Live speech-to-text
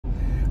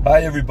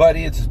Hi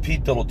everybody, it's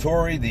Pete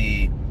Torre,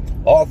 the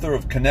author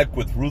of Connect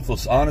with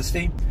Ruthless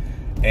Honesty,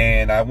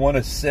 and I want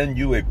to send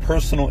you a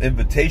personal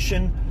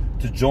invitation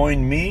to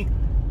join me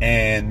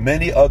and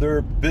many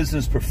other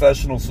business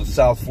professionals in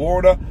South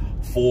Florida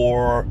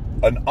for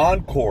an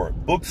Encore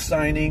book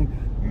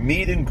signing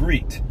meet and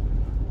greet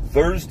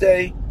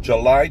Thursday,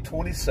 July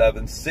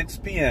 27, 6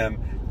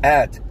 p.m.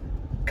 at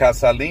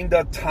Casa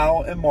Linda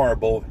Tile and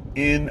Marble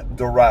in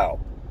Doral.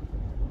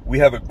 We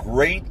have a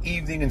great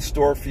evening in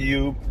store for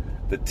you.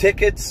 The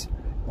tickets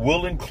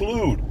will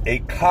include a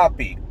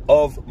copy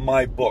of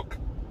my book.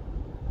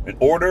 In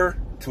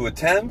order to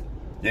attend,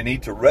 you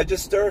need to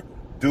register.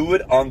 Do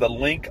it on the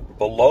link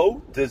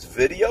below this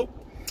video.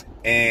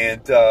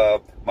 And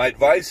my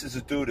advice is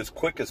to do it as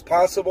quick as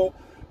possible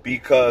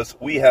because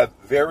we have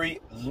very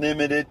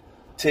limited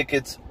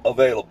tickets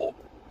available.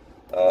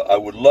 I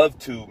would love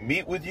to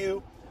meet with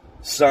you,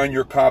 sign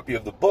your copy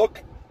of the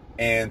book,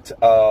 and do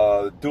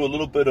a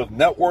little bit of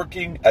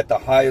networking at the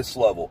highest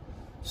level.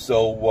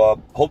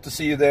 So hope to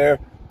see you there.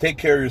 Take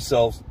care of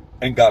yourselves,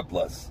 and God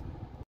bless.